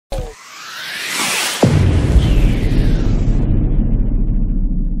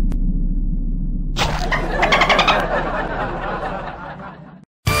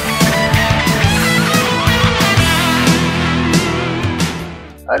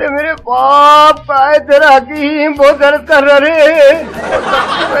अरे मेरे बाप काय तेरा हकीम बहुत दर्द कर रहे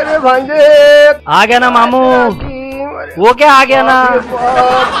मेरे भांजे। आ गया ना मामू, वो क्या आ गया ना।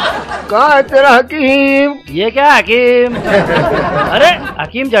 कहाँ है तेरा हकीम? ये क्या हकीम? अरे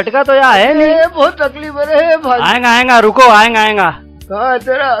हकीम झटका तो यहाँ है नहीं। बहुत तकलीफ है भाई। आएगा आएगा, रुको आएगा आएगा। कहाँ है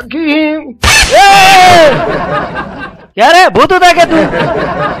तेरा हकीम? क्या रे भूत उतर के तू?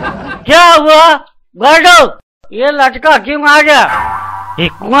 क्या हुआ? बैठो, ये लटका हकीम आ गया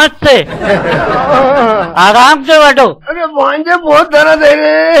हिकमत से। आराम से बैठो। अरे भांजे बहुत दर्द है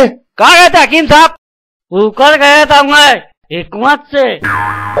रे। कहाँ गए थे हकीम साहब? ऊपर गया था मैं हिकमत से।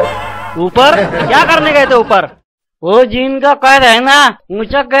 ऊपर क्या करने गए थे? ऊपर वो जीन का कैद है ना,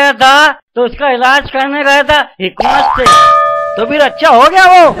 मुचक गया था तो उसका इलाज करने गया था हिकमत से। तो फिर अच्छा हो गया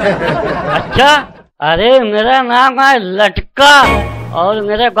वो? अच्छा, अरे मेरा नाम है लटका और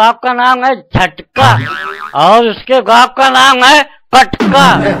मेरे बाप का नाम है झटका और उसके बाप का नाम है पटका।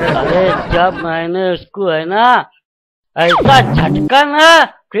 अरे जब मैंने उसको है ना ऐसा झटका ना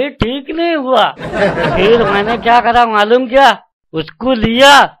फिर ठीक नहीं हुआ। फिर मैंने क्या करा मालूम क्या? उसको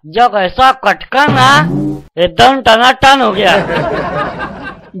लिया, जब ऐसा कटका ना एकदम टनाटन हो गया।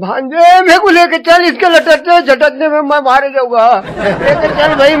 भांजे मेरे को लेके चल, इसके लटकने झटकने में मैं मारे जाऊंगा। लेके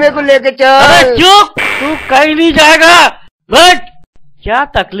चल भाई, मेरे को लेके चल। अरे चुप, तू कहीं नहीं जाएगा, बैठ। क्या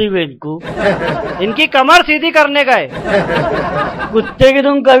तकलीफ है इनको? इनकी कमर सीधी करने का है। कुत्ते की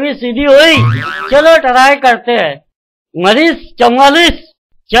तुम कभी सीधी हुई? चलो ट्राई करते हैं। 44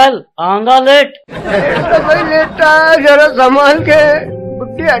 चल आंधा लेट। भाई लेटा जरा संभाल के,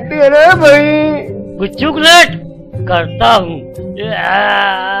 बुट्टी हड्डी है रे भाई। गुच्चुक लेट करता हूँ।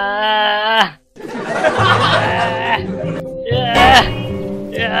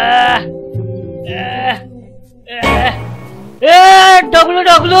 डगलू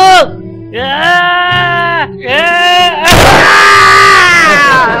डगलू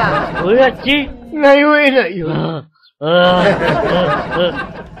हुई अच्छी? नहीं हुई, नहीं हुई।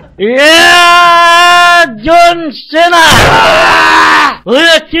 जोन सेना हुई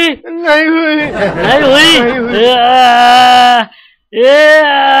अच्छी? नहीं हुई, नहीं हुई।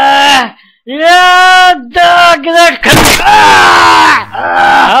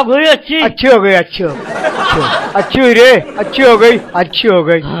 अब हुई अच्छी? अच्छी हो गई, अच्छी हो गई, अच्छी हुई रे, अच्छी हो गई, अच्छी हो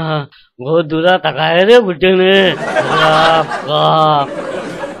गई। बहुत दूरा थकाए रे बुड्ढे ने।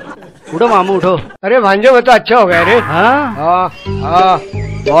 उठो मामू उठो। अरे भांजे में तो अच्छा हो गया रे। हाँ हाँ हाँ,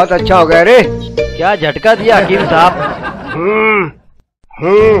 बहुत अच्छा हो गया रे। क्या झटका दिया हकीम साहब?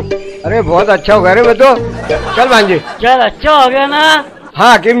 अरे बहुत अच्छा हो गया रे मैं तो। चल भांजे चल, अच्छा हो गया ना?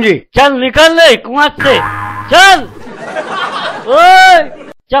 हाँ हकीम जी। चल निकल ले हिकमत से, चल। ओए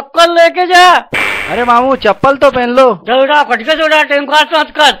चप्पल लेके जा। अरे मामू चप्पल तो पहन लो। चौड़ा फटके चौड़ा टाइम पास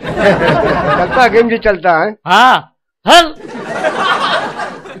मत कर। चलता हकीम जी, चलता है। हाँ हल।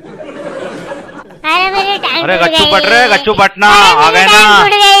 अरे गच्चू पट रहे, गच्चू पटना आ गए ना।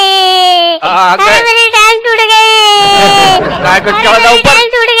 आ गए। मेरी टांग टूट गई। काय को चढ़ा ऊपर?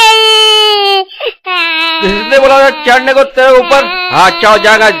 टूट गई। किसने बोला था चढ़ने को तेरे ऊपर? हाँ अच्छा हो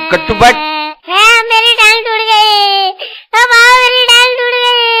जाएगा, गच्चू बैठ। मेरी टांग टूट गई। मेरी टांग टूट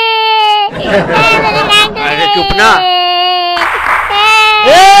गई। अरे चुप ना।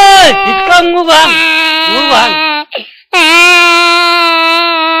 इसका मुंह भांग, मुंह भांग।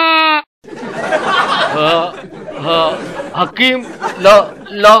 हकीम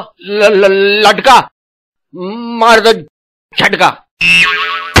लटका मार दो झटका।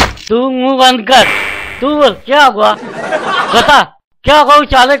 तू मुंह बंद कर। तू बोल क्या हुआ, बता क्या हुआ?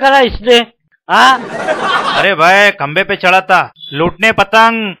 चाले करा इसने? हाँ अरे भाई खंबे पे चढ़ा था, लूटने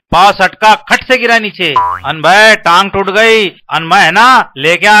पतंग, पाव सटका, खट से गिरा नीचे। अन भाई टांग टूट गई। अन मैं है ना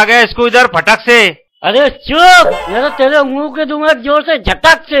लेके आ गया इसको इधर फटक से। अरे चुप, मेरा तेरे मुंह के दूंगा जोर से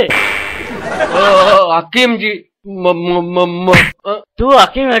झटक से। हकीम जी तू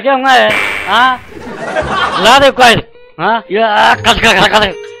हकीम है क्या? मैं हाँ ला दे कोई। हाँ ये खट खट खट खट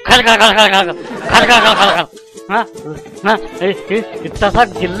खट खट खट खट खट खट। हाँ हाँ इतना सा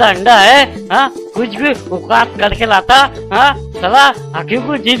गिल्ला अंडा है। हाँ कुछ भी औकात करके लाता। हाँ साला हकीम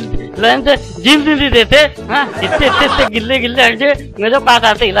को लाइन से जिंद नहीं देते। हाँ इतने इतने इतने गिल्ले गिल्ले अंडे मेरे पास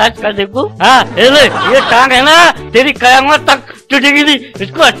आते इलाज कर देखो। हाँ ये टांग है ना तेरी कयामत तक टूटेगी नहीं।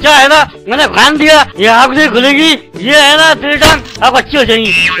 इसको अच्छा है ना मैंने खान दिया, ये आग नहीं खुलेगी। ये है ना तेरी टांग अब अच्छी हो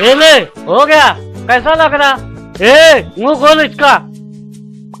जाएगी। ये ले हो गया, कैसा लग रहा? मुंह खोल इसका,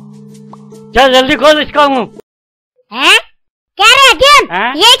 चल जल्दी खोल इसका मुंह। क्या रे हकीम,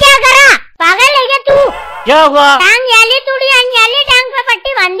 ये क्या करा? पागल है क्या तू? क्या हुआ? टांग याली टूटी, याली टांग पे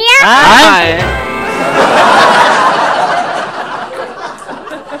पट्टी बांध दिया।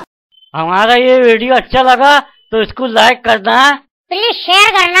 हमारा ये वीडियो अच्छा लगा तो इसको लाइक करना, प्लीज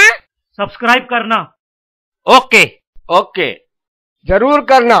शेयर करना, सब्सक्राइब करना। ओके। ओके, जरूर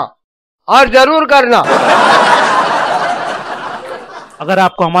करना और जरूर करना। अगर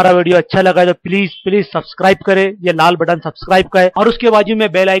आपको हमारा वीडियो अच्छा लगा तो प्लीज प्लीज सब्सक्राइब करें, ये लाल बटन सब्सक्राइब का है और उसके बाजू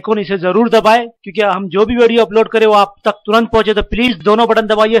में बेल आइकन, इसे जरूर दबाएं क्योंकि हम जो भी वीडियो अपलोड करें वो आप तक तुरंत पहुंचे। तो प्लीज दोनों बटन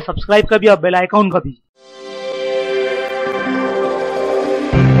दबाइए, सब्सक्राइब का भी और बेल आइकन का भी।